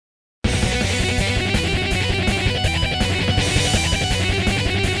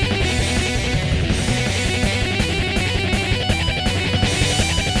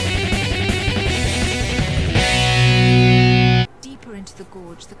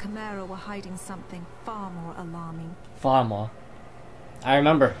Chimera were hiding something far more alarming. Far more. I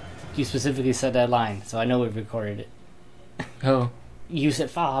remember. You specifically said that line, so I know we've recorded it. Who? You said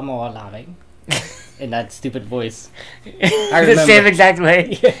far more alarming. In that stupid voice. I remember. The same exact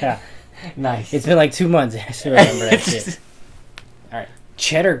way. Yeah. Nice. It's been like 2 months. I still remember that shit. Alright.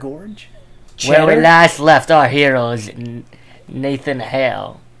 Cheddar Gorge? Cheddar? Where we last left our heroes, Nathan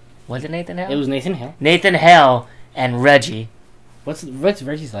Hale. Was it Nathan Hale? It was Nathan Hale. Nathan Hale and Reggie. What's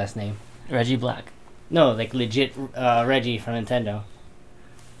Reggie's last name? Reggie Black. No, like legit Reggie from Nintendo.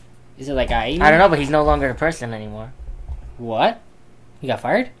 Is it like I don't know, but he's no longer a person anymore. What? He got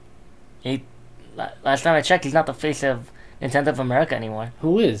fired? Last time I checked, he's not the face of Nintendo of America anymore.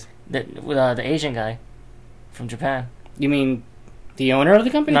 Who is? The Asian guy from Japan. You mean the owner of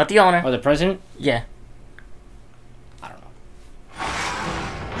the company? Not the owner. Or the president? Yeah. I don't know.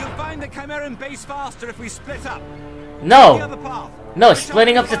 You'll find the Chimeran base faster if we split up. No! No,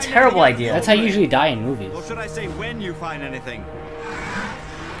 splitting up's a terrible idea. That's how you usually die in movies. Or should I say when you find anything?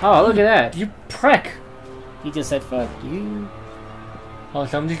 Oh, look at that. You prick! He just said, fuck you. Oh,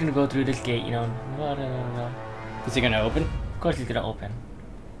 so I'm just gonna go through this gate, you know. No. Is it gonna open? Of course it's gonna open.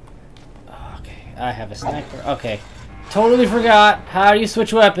 Okay, I have a sniper. Okay. Totally forgot. How do you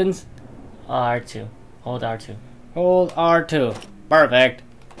switch weapons? R2. Hold R2. Hold R2. Perfect.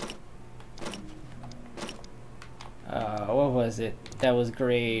 What was it? That was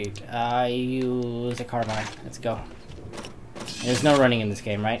great. I use a carbine. Let's go. There's no running in this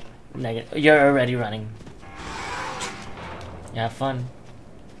game, right? Negative. You're already running. Yeah, have fun.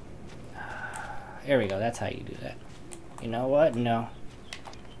 Here we go. That's how you do that. You know what? No.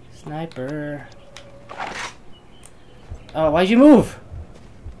 Sniper. Oh, why'd you move?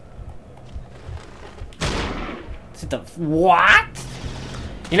 Is it the... What?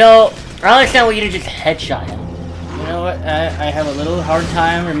 You know, I don't understand why you didn't just headshot him. You know what? I have a little hard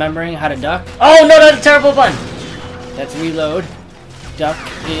time remembering how to duck. Oh, no, that's a terrible button. That's reload. Duck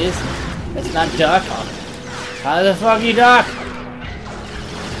is... That's not duck. How the fuck you duck?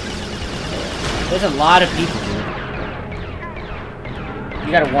 There's a lot of people, dude.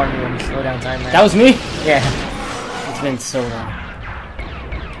 You gotta warn me when you slow down time, man. That was me? Yeah. It's been so long.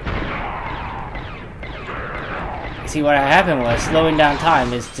 See, what happened was, slowing down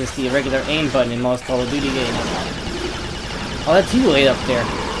time is just the regular aim button in most Call of Duty games. Oh, that's you way up there.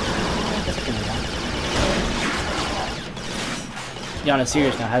 Yeah, on a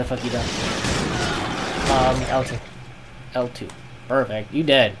serious note, how the fuck you done? L2. L2. Perfect. You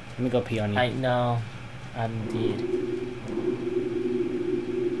dead. Let me go pee on you. I know. I'm dead.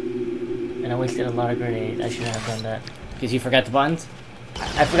 And I wasted a lot of grenades. I shouldn't have done that. Because you forgot the buttons?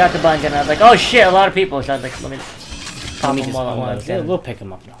 I forgot the buttons and I was like, oh shit, a lot of people. So I was like, let me pop them all at once. Yeah, we'll pick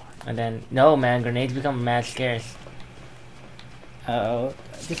them up now. And then, no man, grenades become mad scarce. Uh-oh.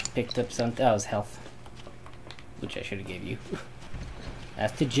 I just picked up something. That was health. Which I should have gave you.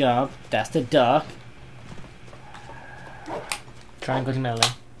 That's the jump. That's the duck. Try and go to melee.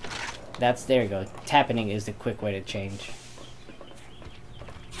 That's, there you go. Tapping is the quick way to change.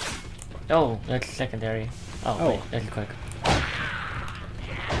 Oh, that's secondary. Oh, wait, that's quick.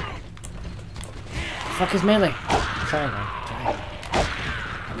 Fuck is melee? Try again.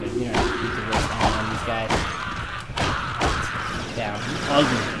 Okay, we don't have to beat the waste on these guys. Down.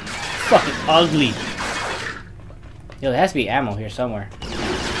 Ugly. Fucking ugly. Yo, there has to be ammo here somewhere.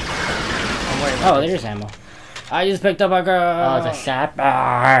 Oh, there's ammo. I just picked up a girl. Oh, the sap.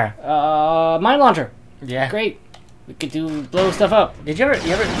 Mine launcher. Yeah. Great. We could blow stuff up. Did you ever play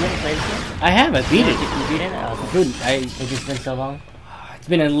this game? I have. I beat it. You beat it? Oh, Dude, it's just been so long. It's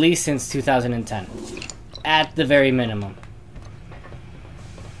been at least since 2010. At the very minimum.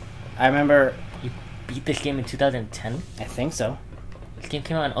 I remember. You beat this game in 2010? I think so. This game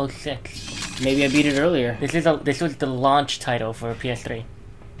came out in 06. Maybe I beat it earlier. This was the launch title for PS3.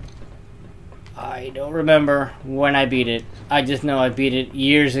 I don't remember when I beat it. I just know I beat it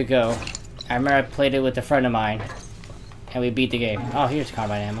years ago. I remember I played it with a friend of mine. And we beat the game. Oh, here's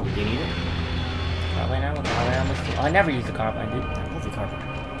carbine ammo. Do you need it? Carbine ammo? Carbine ammo? Oh, I never used the carbine, dude. I love the carbine.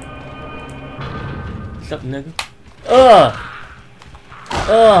 What's up, nigga? Ugh!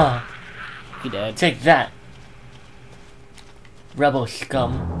 Ugh! He dead. Take that. Rebel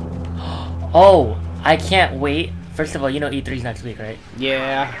scum. Oh, I can't wait. First of all, you know E3's next week, right?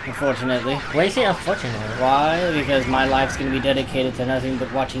 Yeah, unfortunately. Why do you say unfortunately? Why? Because my life's gonna be dedicated to nothing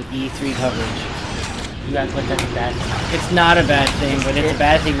but watching E3 coverage. You act like that's a bad thing. It's not a bad thing, but it's a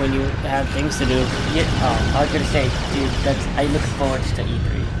bad thing when you have things to do. Yeah, oh, I was gonna say, dude, I look forward to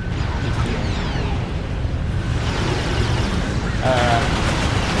E3.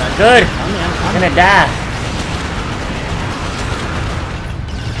 Not good. I'm gonna die.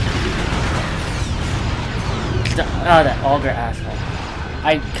 Oh, that auger asshole.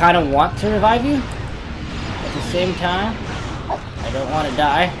 I kind of want to revive you. At the same time, I don't want to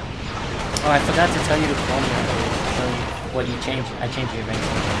die. Oh, I forgot to tell you to call me. Tell you what you changed. I changed your ring.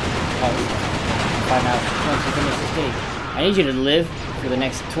 Oh, find out once you finish the stage. I need you to live for the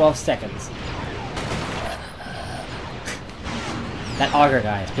next 12 seconds. That auger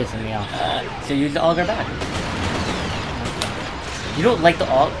guy is pissing me off. So use the auger back. You don't like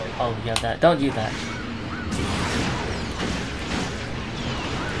the auger? Oh, you have that. Don't use that.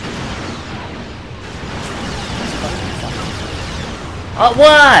 Oh,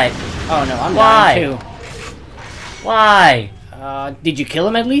 what? Oh no, I'm Why? dying too. Why? Did you kill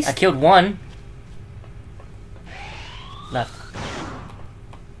him at least? I killed one. Left.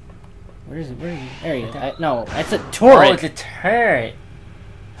 Where is it? Where is he? There he is. No, that's a turret. Oh, it's a turret.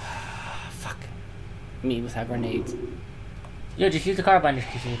 Fuck. Me without grenades. Yo, just use the carbine to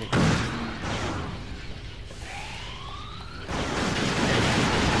shoot it.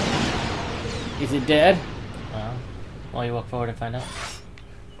 Is it dead? Well, while you walk forward and find out.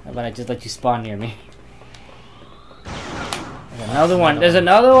 How about I just let you spawn near me? There's another one. There's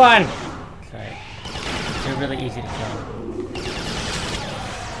another one. Sorry. They're really easy to kill.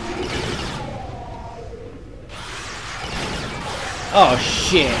 Oh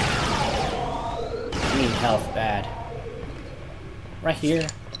shit. I need health bad. Right here.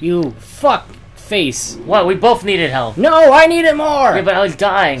 You fuck face. What? We both needed help. No, I needed more. Yeah, but I was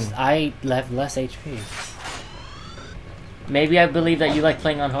dying. I left less HP. Maybe I believe that you like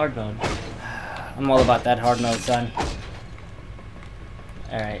playing on hard mode. I'm all about that hard mode, son.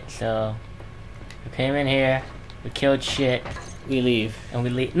 Alright, so we came in here, we killed shit, We leave. and we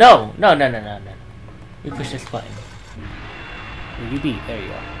leave. No! No, no, no, no, no. We push this button. Where you be? There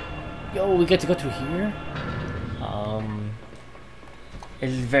you are. Yo, we get to go through here? This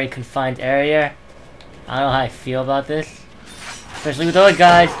is a very confined area. I don't know how I feel about this. Especially with those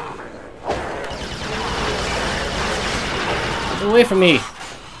guys. Get away from me!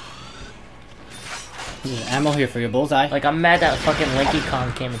 There's ammo here for your bullseye. Like, I'm mad that fucking Lanky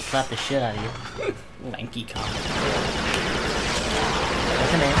Kong came and slapped the shit out of you. Lanky Kong.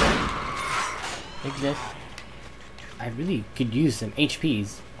 What's the name? Exists. I really could use some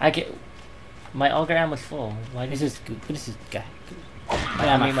HPs. I get... My auger ammo's full. Why This does is good. What is this guy?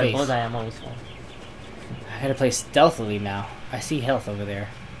 I mean, my bullseye ammo is full. I gotta play stealthily now. I see health over there.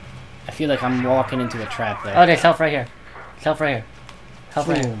 I feel like I'm walking into a trap there. Oh, there's health right here. Health right here. Health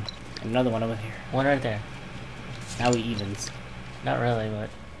right here. Boom. Another one over here. One right there. Now we evens. Not really, but...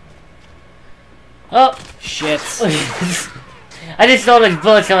 Oh! Shit. I just saw those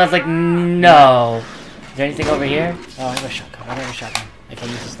bullets and I was like, no. Is there anything over here? Oh, I have a shotgun. I have a shotgun. I can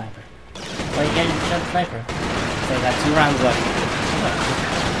use a sniper. Why you can't use the sniper? So I got 2 rounds left.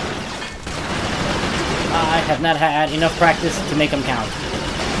 I have not had enough practice to make them count.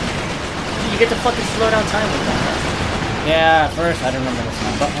 You get to fucking slow down time with that. Yeah, at first I don't remember what's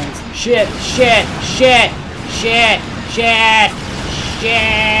my buttons. Shit! Shit! Shit! Shit! Shit! Shit!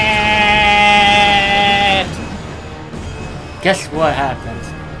 Guess what happens?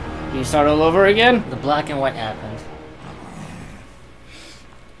 You start all over again? The black and white happens.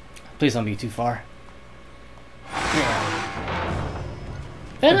 Please don't be too far.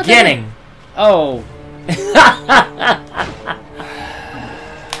 Beginning! Oh.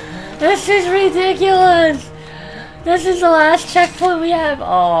 This is ridiculous! This is the last checkpoint we have.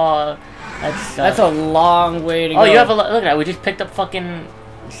 Oh, That's a long way to go. Oh, you have a look at that. We just picked up fucking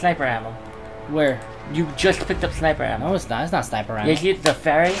sniper ammo. Where? You just picked up sniper ammo. No, it's not. It's not sniper ammo. You see the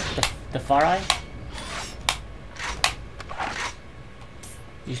ferry, the far eye.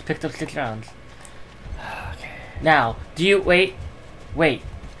 You just picked up 6 rounds. Okay. Now, do you wait? Do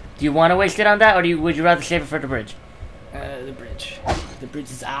you want to waste it on that, or would you rather save it for the bridge? The bridge. The bridge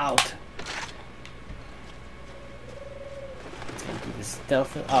is out. Let's go do this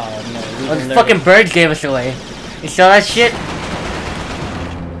stealth. Oh no! Oh, this fucking bird gave us away. You saw that shit?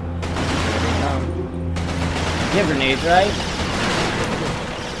 You have grenades, right?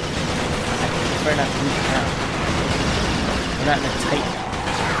 We're not We're not in a tight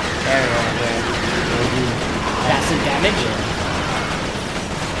area where we'll do Massive damage.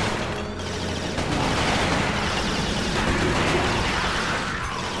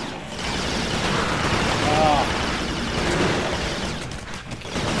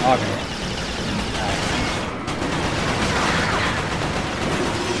 Okay.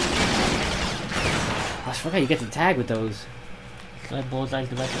 I forgot you get to tag with those. my bullseye's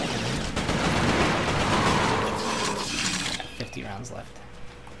the best weapon. 50 rounds left.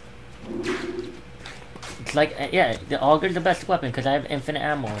 It's like, yeah, the auger's the best weapon because I have infinite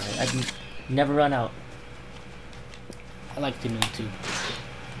ammo in it. I can never run out. I like the noob too.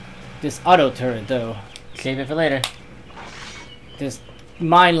 This auto turret though. Save it for later. This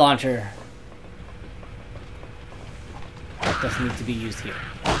mine launcher. Doesn't need to be used here.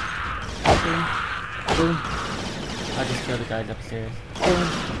 Boom. Boom. I'll just kill the guys upstairs. Boom.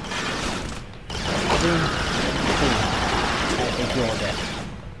 Boom. Boom. I think you're all dead.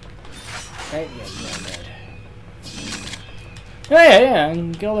 Right? Yeah, you're all dead. Yeah,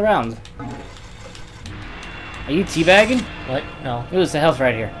 and get all around. Are you teabagging? What? No. It was the health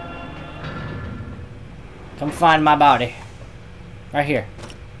right here. Come find my body. Right here.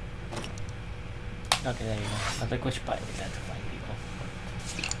 Okay, there you go. I was like, which button is that to find people?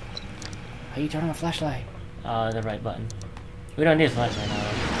 How you turn on a flashlight? The right button. We don't need a flashlight now.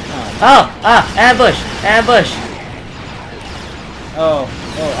 Oh. Oh! Ah! Ambush! Ambush! Oh,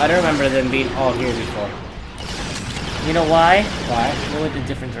 I don't remember them being all here before. You know why? Why? We went a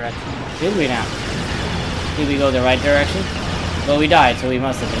different direction. Did we now? Did we go the right direction? Well, we died, so we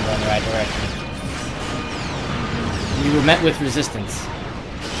must have been going the right direction. We were met with resistance.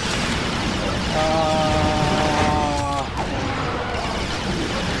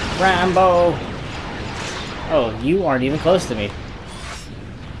 Rambo! Oh, you aren't even close to me.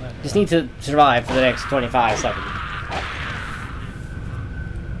 Just need to survive for the next 25 seconds.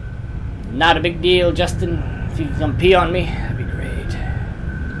 Not a big deal, Justin. If you can come pee on me, that'd be great.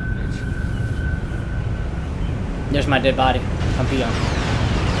 There's my dead body. Come pee on me.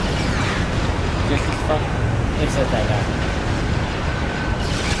 Just as fuck. Except that guy.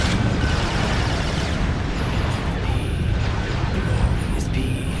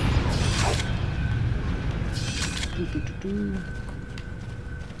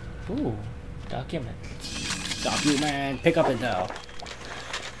 Ooh. Documents. Document. Pick up it though.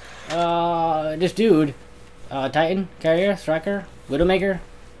 This dude, Titan, Carrier, Striker, Widowmaker,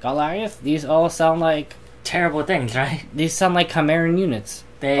 Goliath. These all sound like Terrible things, right? these sound like Chimeran units.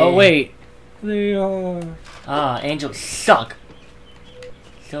 They... Oh wait, they are. Ah, angels suck.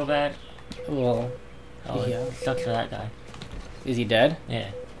 So bad. Well, Oh, Yeah. it sucks for that guy. is he dead? Yeah.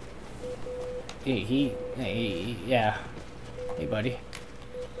 Yeah. Hey, buddy.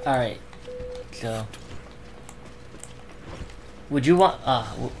 Alright. So. Would you want.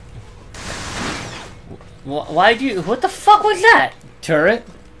 Why do you. What the fuck was that? Turret.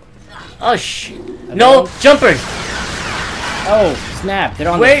 Oh, no, jumpers! Oh, snap! They're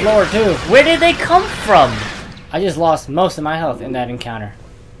on Wait. the floor too. Where did they come from? I just lost most of my health in that encounter.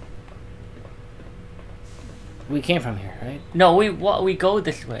 We came from here, right? No, we go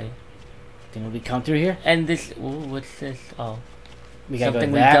this way. Didn't we come through here? And this. Ooh, what's this? Oh. We gotta Something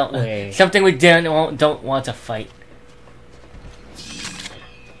go we that don't. way. Something we don't want to fight.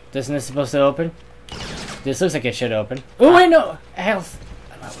 Isn't this supposed to open? This looks like it should open. Oh wait, no! Health!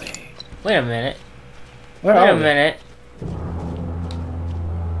 On my way. Wait a minute. Where Wait are a we? minute.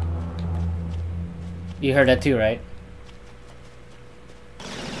 You heard that too, right?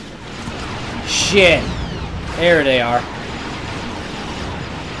 Shit! There they are.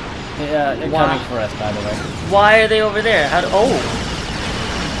 They're Wow. coming for us, by the way. Why are they over there? How? Oh.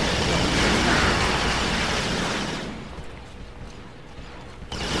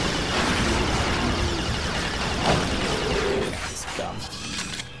 Scum.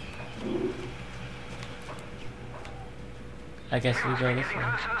 I guess we go this way.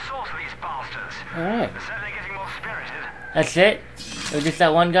 Alright. That's it? It was just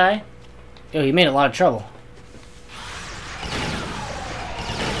that one guy? Yo, he made a lot of trouble.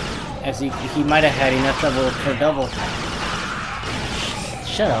 Actually, he might have had enough trouble for double.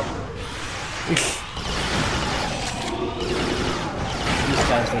 Shut up. These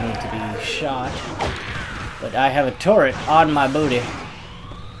guys don't need to be shot. But I have a turret on my booty.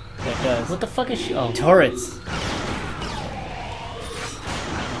 That does. What the fuck is she? Oh. Turrets!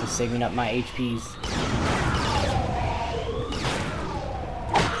 Just saving up my HPs.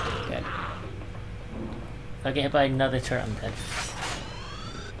 Good. If I get hit by another turret, I'm dead.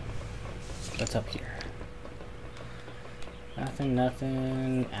 What's up here?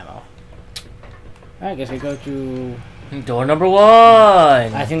 Nothing. Ammo. Alright, guess we go to... Door number 1!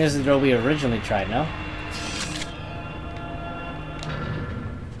 I think this is the door we originally tried, no?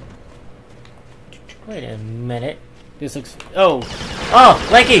 Wait a minute. This looks... Oh! Oh!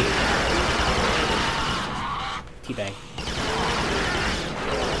 Lanky! Teabag.